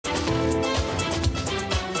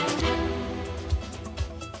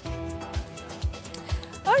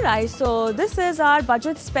Alright, so this is our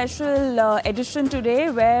budget special edition today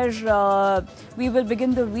where we will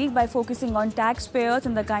begin the week by focusing on taxpayers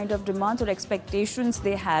and the kind of demands or expectations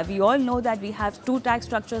they have. We all know that we have two tax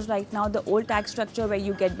structures right now, the old tax structure where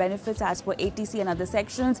you get benefits as per ATC and other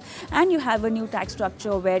sections, and you have a new tax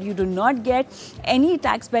structure where you do not get any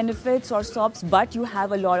tax benefits or SOPs, but you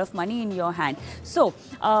have a lot of money in your hand. So,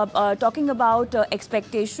 talking about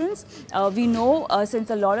expectations, we know since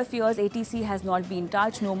a lot of years ATC has not been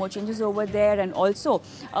touched, no more changes over there, and also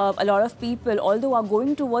a lot of people, although are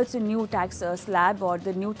going towards a new tax slab or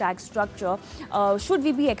the new tax structure, should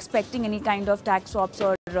we be expecting any kind of tax SOPs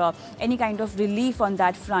or any kind of relief on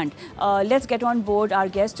that front? Let's get on board our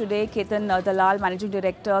guest today, Ketan Dalal, Managing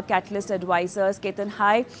Director, Katalyst Advisors. Ketan,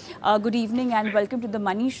 hi, good evening and welcome to the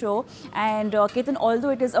Money Show. And Ketan, although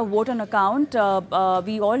it is a vote on account,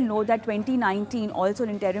 we all know that 2019, also an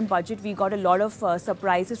interim budget, we got a lot of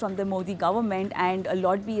surprises from the Modi government, and a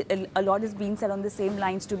lot is being said on the same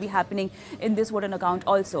lines to be happening in this vote on account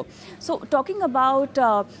also. So talking about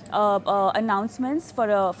announcements for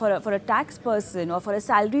a tax person or for a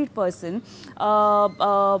salaried person,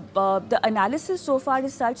 the analysis so far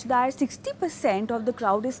is such that 60% of the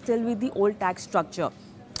crowd is still with the old tax structure.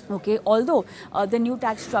 Okay, although the new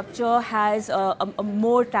tax structure has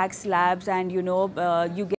more tax slabs and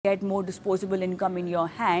you get more disposable income in your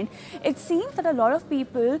hand, it seems that a lot of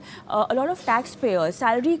people, a lot of taxpayers,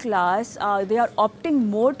 salary class, they are opting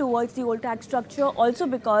more towards the old tax structure, also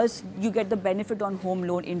because you get the benefit on home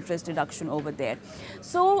loan interest deduction over there.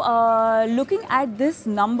 So looking at this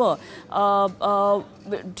number,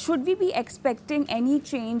 should we be expecting any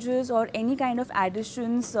changes or any kind of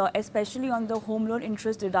additions, especially on the home loan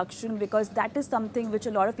interest deduction, because that is something which a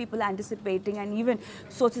lot of people are anticipating and even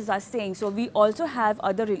sources are saying. So we also have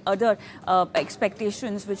other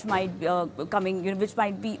expectations which might coming, which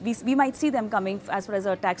might be, we might see them coming as far as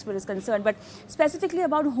our taxpayer is concerned, but specifically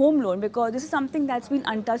about home loan, because this is something that's been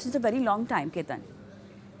untouched since a very long time, Ketan.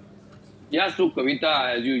 Yeah, so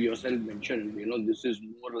Kavita, as you yourself mentioned, this is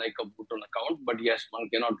more like a vote on account, but yes, one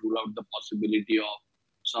cannot rule out the possibility of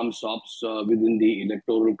some SOPs within the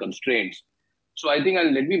electoral constraints. So I think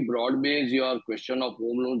let me broad base your question of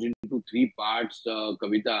home loans into three parts,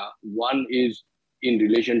 Kavita. One is in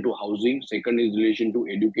relation to housing, second is in relation to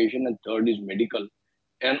education, and third is medical.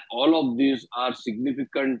 And all of these are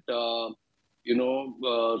significant, sort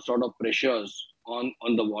of pressures on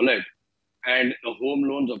the wallet. And home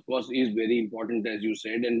loans, of course, is very important, as you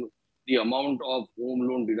said. And the amount of home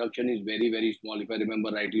loan deduction is very, very small. If I remember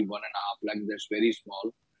rightly, 1.5 lakh, that's very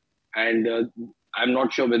small. And I'm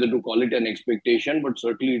not sure whether to call it an expectation, but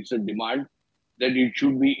certainly it's a demand that it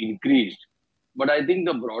should be increased. But I think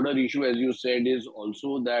the broader issue, as you said, is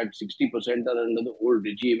also that 60% are under the old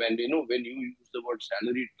regime. And, when you use the word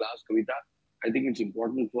salaried class, Kavita, I think it's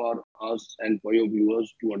important for us and for your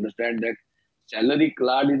viewers to understand that salary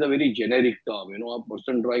class is a very generic term. A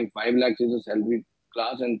person drawing 5 lakhs is a salaried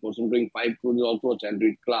class, and person drawing 5 crores is also a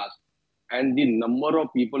salaried class. And the number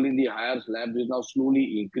of people in the higher slabs is now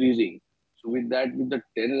slowly increasing. So with that, with the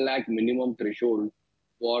 10 lakh minimum threshold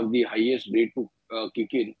for the highest rate to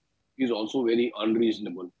kick in is also very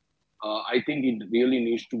unreasonable. I think it really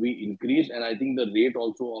needs to be increased. And I think the rate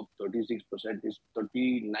also of 36% is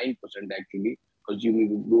 39% actually, because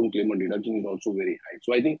you don't claim a deduction is also very high.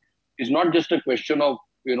 So I think it's not just a question of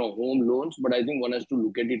home loans, but I think one has to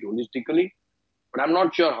look at it holistically. But I'm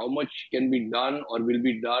not sure how much can be done or will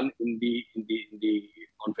be done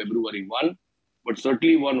on February 1. But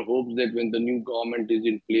certainly one hopes that when the new government is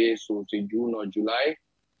in place, so say June or July,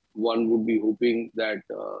 one would be hoping that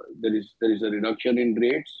there is a reduction in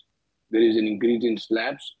rates, there is an increase in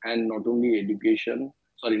slabs, and not only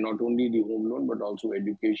the home loan, but also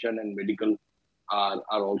education and medical are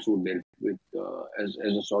also dealt with as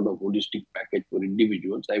a sort of holistic package for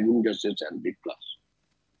individuals. I wouldn't just say salaried class.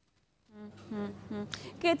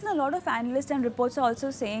 Ketan, a lot of analysts and reports are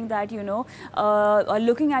also saying that,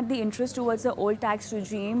 looking at the interest towards the old tax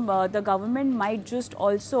regime, the government might just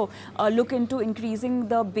also look into increasing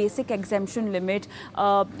the basic exemption limit.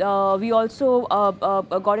 We also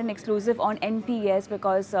got an exclusive on NPS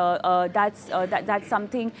because that's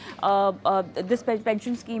something, this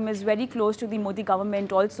pension scheme is very close to the Modi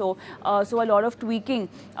government also. So a lot of tweaking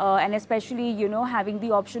and especially, having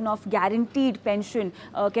the option of guaranteed pension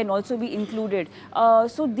can also be be included.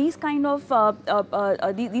 So these kind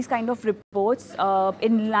of reports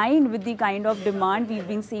in line with the kind of demand we've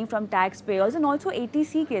been seeing from taxpayers and also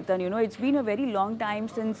ATC, Ketan. You know, it's been a very long time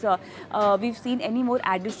since we've seen any more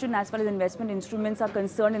addition as far as investment instruments are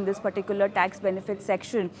concerned in this particular tax benefit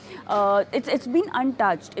section. It's been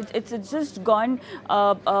untouched. It's just gone.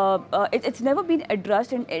 It's never been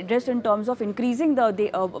addressed in terms of increasing the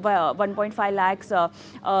 1.5 lakhs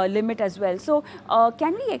limit as well. So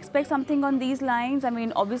can we expect something on these lines? I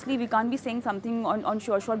mean, obviously we can't be saying something on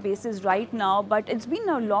short basis right now, but it's been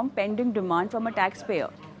a long pending demand from a taxpayer.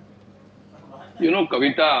 You know,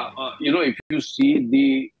 Kavita, if you see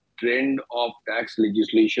the trend of tax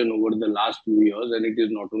legislation over the last few years, and it is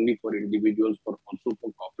not only for individuals, but also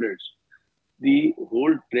for corporates, the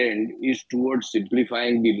whole trend is towards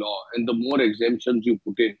simplifying the law. And the more exemptions you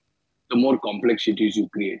put in, the more complexities you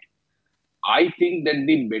create. I think that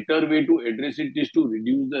the better way to address it is to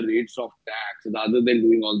reduce the rates of tax rather than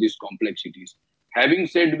doing all these complexities. Having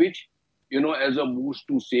said which, as a boost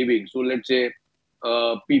to savings, so let's say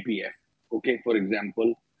PPF, okay, for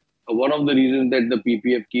example, one of the reasons that the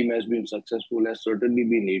PPF scheme has been successful has certainly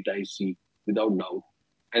been 8IC, without doubt.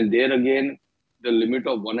 And there again, the limit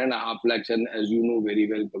of 1.5 lakhs, and as you know very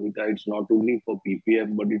well, Kavita, it's not only for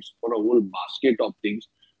PPF, but it's for a whole basket of things.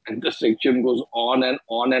 And the section goes on and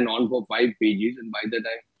on and on for 5 pages. And by the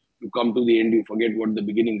time you come to the end, you forget what the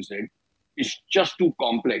beginning said. It's just too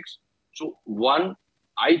complex. So one,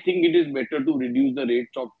 I think it is better to reduce the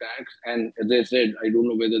rates of tax. And as I said, I don't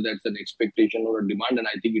know whether that's an expectation or a demand, and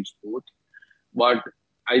I think it's both. But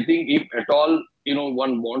I think if at all,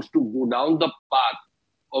 one wants to go down the path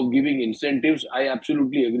of giving incentives, I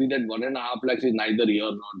absolutely agree that 1.5 lakhs is neither here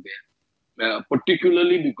nor there.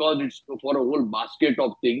 Particularly because it's for a whole basket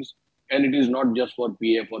of things, and it is not just for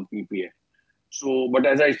PF or PPF. So, but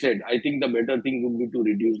as I said, I think the better thing would be to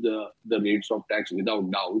reduce the rates of tax without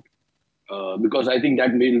doubt. Because I think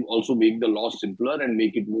that may also make the law simpler and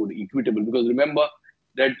make it more equitable. Because remember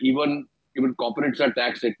that even corporates are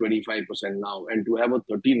taxed at 25% now, and to have a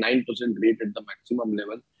 39% rate at the maximum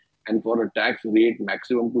level, and for a tax rate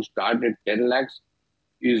maximum to start at 10 lakhs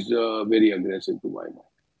is very aggressive to my mind.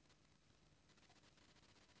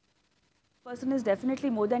 Person is definitely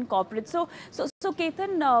more than corporate. So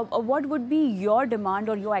Ketan, what would be your demand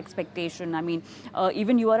or your expectation? I mean,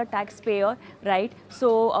 even you are a taxpayer, right?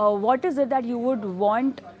 So what is it that you would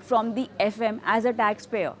want from the FM as a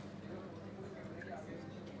taxpayer?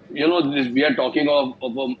 We are talking of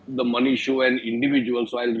the money show and individual,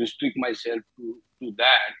 so I'll restrict myself to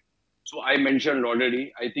that. So I mentioned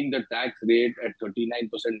already, I think the tax rate at 39%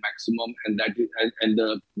 maximum, and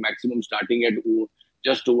the maximum starting at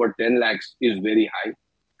just over 10 lakhs is very high.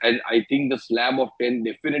 And I think the slab of 10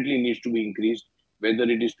 definitely needs to be increased, whether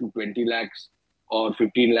it is to 20 lakhs or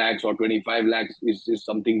 15 lakhs or 25 lakhs is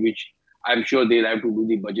something which I'm sure they'll have to do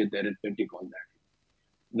the budget arithmetic on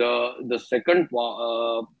that. The second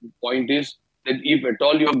point is that if at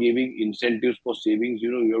all you're giving incentives for savings,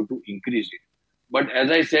 you have to increase it. But as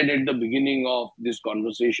I said at the beginning of this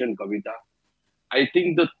conversation, Kavita, I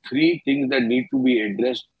think the 3 things that need to be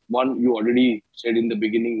addressed, one, you already said in the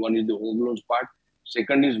beginning, one is the home loans part,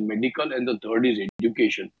 second is medical, and the third is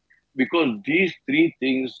education. Because these 3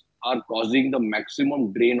 things are causing the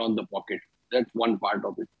maximum drain on the pocket. That's one part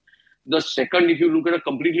of it. The second, if you look at a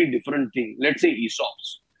completely different thing, let's say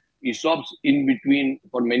ESOPs. ESOPs in between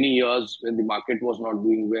for many years when the market was not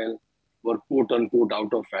doing well were quote unquote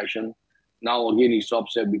out of fashion. Now again,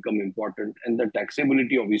 ESOPs have become important, and the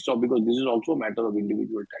taxability of ESOP, because this is also a matter of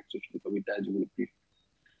individual taxation, Kavita, as you will appreciate.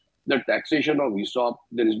 The taxation of ESOP,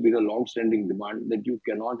 there has been a long-standing demand that you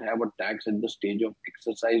cannot have a tax at the stage of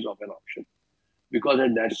exercise of an option, because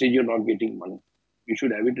at that stage you're not getting money. You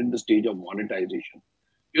should have it at the stage of monetization.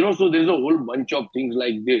 So there's a whole bunch of things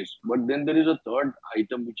like this. But then there is a third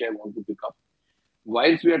item which I want to pick up.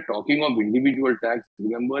 Whilst we are talking of individual tax,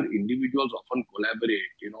 remember individuals often collaborate,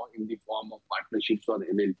 in the form of partnerships or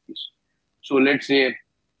LLPs. So let's say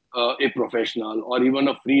a professional or even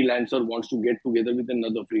a freelancer wants to get together with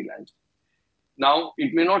another freelancer. Now,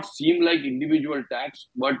 it may not seem like individual tax,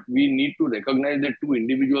 but we need to recognize that 2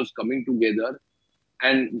 individuals coming together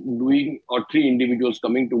and or 3 individuals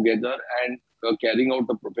coming together and carrying out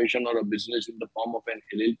a profession or a business in the form of an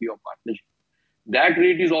LLP or partnership. That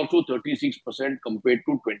rate is also 36% compared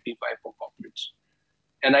to 25% for corporates.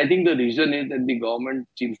 And I think the reason is that the government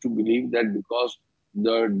seems to believe that because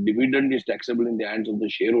the dividend is taxable in the hands of the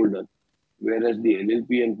shareholder, whereas the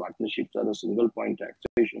LLP and partnerships are a single point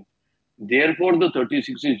taxation. Therefore, the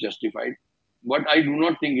 36 is justified. But I do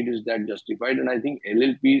not think it is that justified. And I think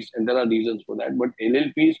LLPs, and there are reasons for that, but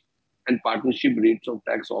LLPs and partnership rates of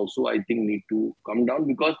tax also, I think, need to come down,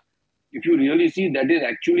 because if you really see, that is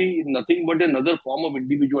actually nothing but another form of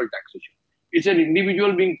individual taxation. It's an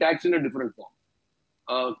individual being taxed in a different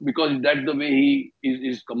form, because that's the way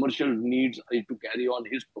his commercial needs to carry on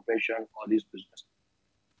his profession or his business.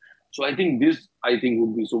 So I think this,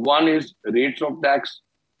 would be. So one is rates of tax.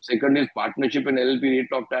 Second is partnership and LLP rate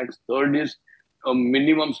of tax. Third is a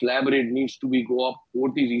minimum slab rate needs to be go up.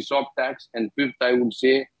 Fourth is ESOP tax. And fifth, I would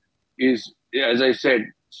say, is, as I said,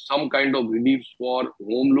 some kind of reliefs for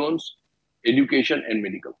home loans, education and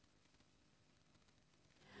medical.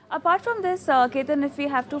 Apart from this, Ketan, if we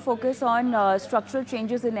have to focus on structural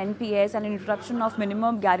changes in NPS and introduction of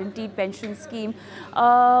minimum guaranteed pension scheme,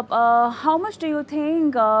 how much do you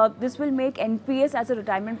think this will make NPS as a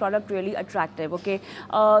retirement product really attractive? Okay,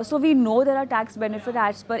 so we know there are tax benefits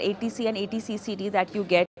as per ATC and ATCCD that you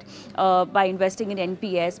get by investing in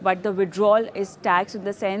NPS, but the withdrawal is taxed in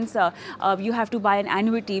the sense you have to buy an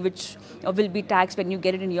annuity which will be taxed when you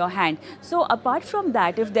get it in your hand. So apart from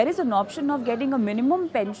that, if there is an option of getting a minimum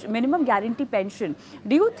guarantee pension,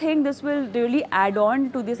 do you think this will really add on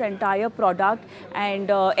to this entire product? And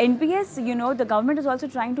NPS, you know, the government is also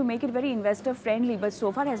trying to make it very investor friendly, but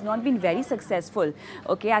so far has not been very successful,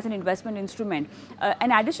 okay, as an investment instrument.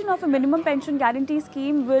 An addition of a minimum pension guarantee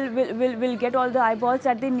scheme will get all the eyeballs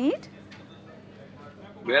that they need?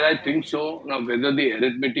 Well, I think so. Now, whether the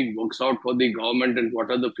arithmetic works out for the government and what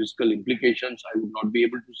are the fiscal implications, I would not be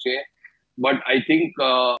able to say. But I think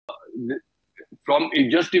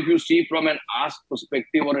if you see from an ask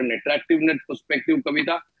perspective or an attractiveness perspective,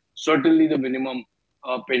 Kavita, certainly the minimum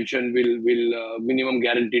pension minimum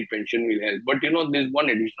guaranteed pension will help. But, you know, there's one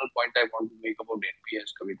additional point I want to make about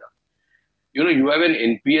NPS, Kavita. You know, you have an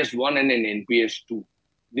NPS 1 and an NPS 2.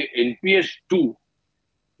 The NPS 2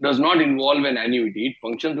 does not involve an annuity. It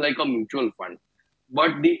functions like a mutual fund.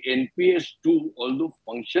 But the NPS 2, although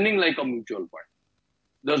functioning like a mutual fund,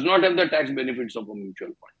 does not have the tax benefits of a mutual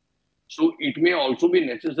fund. So it may also be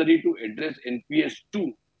necessary to address NPS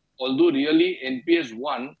 2, although really NPS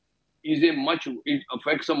 1 is it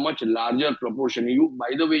affects a much larger proportion.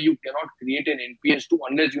 By the way, you cannot create an NPS 2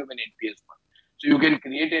 unless you have an NPS 1. So you can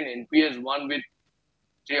create an NPS 1 with,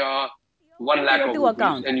 say, 1 lakh of rupees,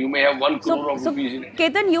 account, and you may have 1 crore of rupees in it.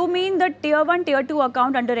 Ketan, you mean the tier 1, tier 2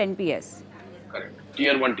 account under NPS? Correct.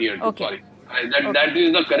 Tier 1, tier 2. Okay. Sorry. That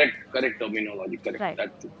is the correct terminology. Correct. Right.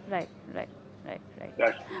 That's true. Right.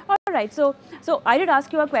 Yes. All right. So I did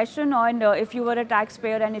ask you a question on if you were a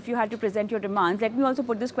taxpayer and if you had to present your demands. Let me also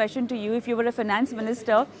put this question to you. If you were a finance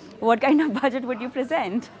minister, what kind of budget would you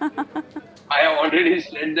present? I have already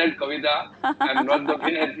said that, Kavita. I am not the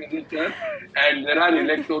finance minister, and there are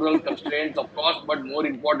electoral constraints, of course, but more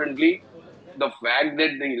importantly, the fact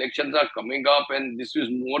that the elections are coming up and this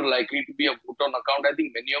is more likely to be a vote on account. I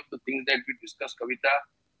think many of the things that we discussed, Kavita,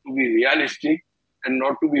 to be realistic and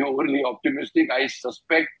not to be overly optimistic. I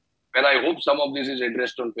suspect, well, I hope some of this is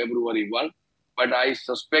addressed on February 1, but I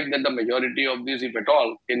suspect that the majority of this, if at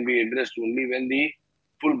all, can be addressed only when the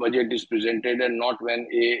full budget is presented and not when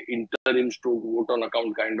a interim stroke vote on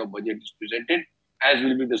account kind of budget is presented, as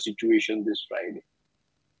will be the situation this Friday.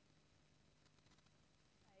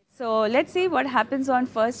 So let's see what happens on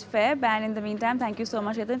 1st Feb. And in the meantime, thank you so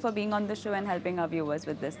much, Ketan, for being on the show and helping our viewers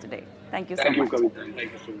with this today. Thank you so much. Thank you, Kavita.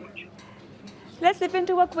 Thank you so much. Let's slip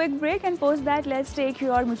into a quick break, and post that, let's take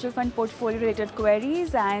your mutual fund portfolio related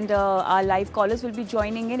queries, and our live callers will be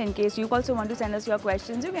joining in. In case you also want to send us your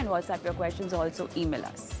questions, you can WhatsApp your questions, also email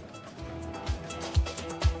us.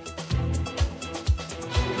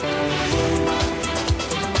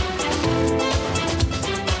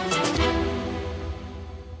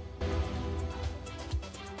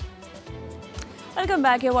 Welcome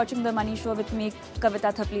back. You're watching The Money Show with me,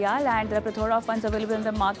 Kavita Thapliyal, and there are plethora of funds available in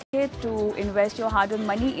the market to invest your hard-earned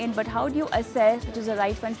money in. But how do you assess which is the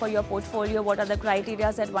right fund for your portfolio? What are the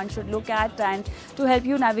criteria that one should look at? And to help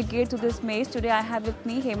you navigate through this maze, today I have with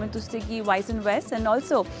me Hemant Tustigi, Wise Invest. And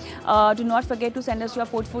also, do not forget to send us your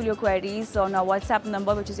portfolio queries on our WhatsApp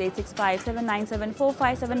number, which is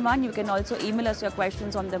 865-797-4571. You can also email us your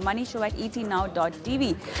questions on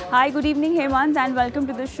themoneyShow@etnow.tv. Hi, good evening, Hemant, and welcome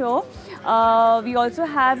to the show. We also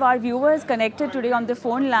have our viewers connected today on the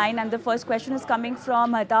phone line, and the first question is coming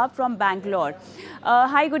from Mahdab from Bangalore.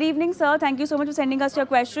 Hi, good evening, sir. Thank you so much for sending us your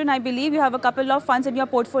question. I believe you have a couple of funds in your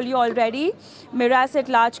portfolio already. Miraset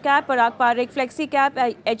Large Cap, Parag Parekh Flexi Cap,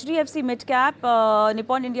 HDFC Mid Cap,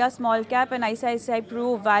 Nippon India Small Cap, and ICICI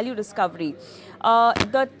Pru Value Discovery.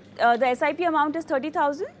 The SIP amount is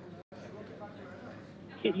 30,000?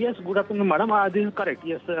 Yes, good afternoon, madam. This is correct.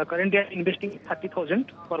 Yes, currently I am investing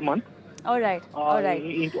 30,000 per month. All right.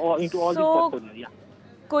 Into all these portfolios. Yeah.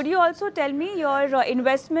 could you also tell me your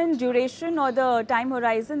investment duration or the time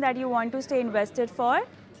horizon that you want to stay invested for?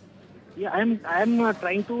 Yeah, I'm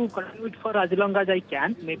trying to continue it for as long as I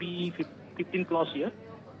can, maybe 15 plus years.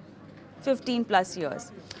 15 plus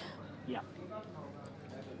years. Yeah.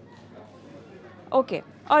 Okay.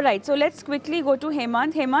 All right. So let's quickly go to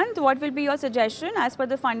Hemant. Hemant, what will be your suggestion as per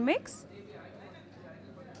the fund mix?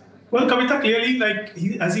 Well, Kavita, clearly, like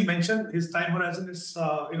as he mentioned, his time horizon is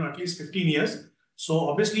at least 15 years. So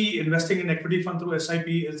obviously, investing in equity fund through SIP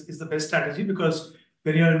is the best strategy, because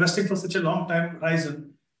when you're investing for such a long time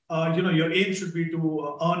horizon, your aim should be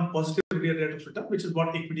to earn positive rate of return, which is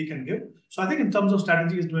what equity can give. So I think in terms of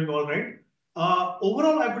strategy, is doing all right.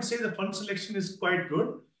 Overall, I would say the fund selection is quite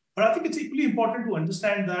good. But I think it's equally important to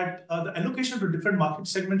understand that the allocation to different market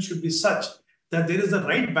segments should be such that there is the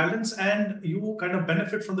right balance and you kind of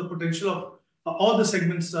benefit from the potential of all the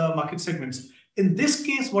segments, market segments. In this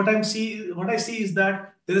case, what I see is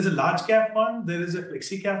that there is a large cap fund, there is a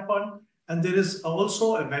flexi cap fund, and there is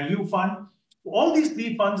also a value fund. All these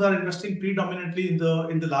three funds are investing predominantly in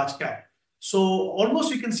the large cap. So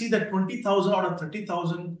almost you can see that 20,000 out of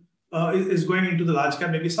 30,000 is going into the large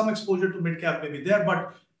cap. Maybe some exposure to mid cap may be there,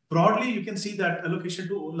 but broadly you can see that allocation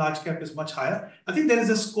to large cap is much higher. I think there is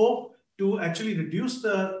a scope to actually reduce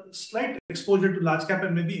the slight exposure to large cap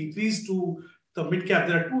and maybe increase to the mid cap.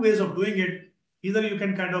 There are two ways of doing it. Either you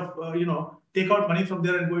can kind of take out money from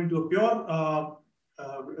there and go into a pure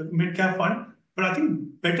mid cap fund. But I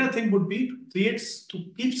think better thing would be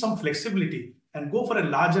to keep some flexibility and go for a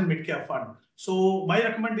large and mid cap fund. So my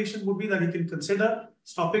recommendation would be that he can consider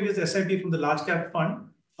stopping his SIP from the large cap fund,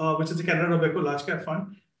 which is the Canada Robeco large cap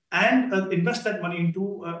fund, and invest that money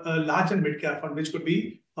into a large and mid cap fund, which could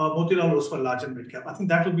be Motilal Oswal large and mid cap. I think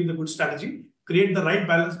that will be the good strategy. Create the right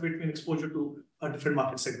balance between exposure to different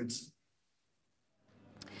market segments.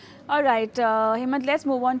 All right, Hemant, let's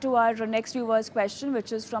move on to our next viewer's question,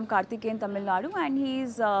 which is from Karthik in Tamil Nadu, and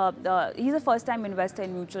he's a first-time investor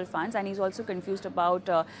in mutual funds, and he's also confused about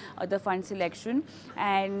the fund selection,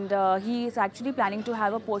 and he is actually planning to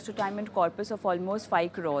have a post-retirement corpus of almost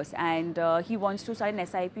 5 crores, and he wants to start an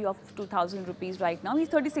SIP of 2,000 rupees right now. He's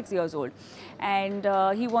 36 years old, and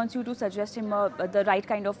he wants you to suggest him the right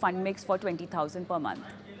kind of fund mix for 20,000 per month.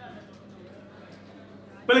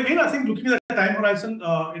 Well, again, I think looking at the time horizon,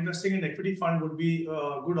 investing in equity fund would be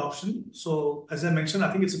a good option. So as I mentioned,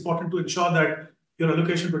 I think it's important to ensure that your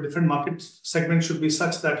allocation to different market segments should be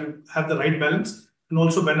such that you have the right balance and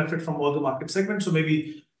also benefit from all the market segments. So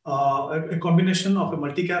maybe a combination of a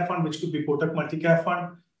multi-cap fund, which could be Kotak multi-cap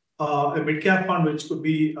fund, a mid-cap fund, which could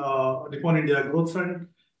be Nippon India Growth Fund,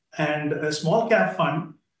 and a small cap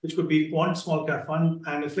fund, which could be Quant Small Cap Fund,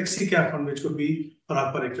 and a Flexi Cap Fund, which could be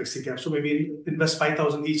Parag Parag Flexi Cap. So maybe invest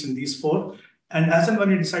 5,000 each in these four. And as and when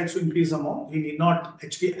he decides to increase the amount, he need not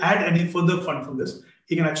actually add any further fund from this.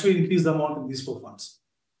 He can actually increase the amount in these 4 funds.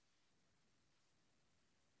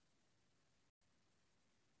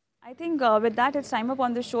 I think with that, it's time up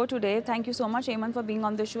on the show today. Thank you so much, Hemant, for being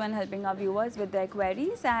on the show and helping our viewers with their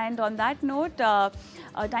queries. And on that note,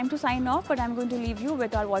 time to sign off, but I'm going to leave you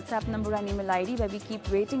with our WhatsApp number and email ID, where we keep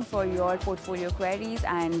waiting for your portfolio queries,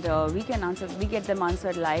 and we get them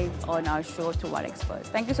answered live on our show through our experts.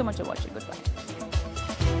 Thank you so much for watching. Goodbye.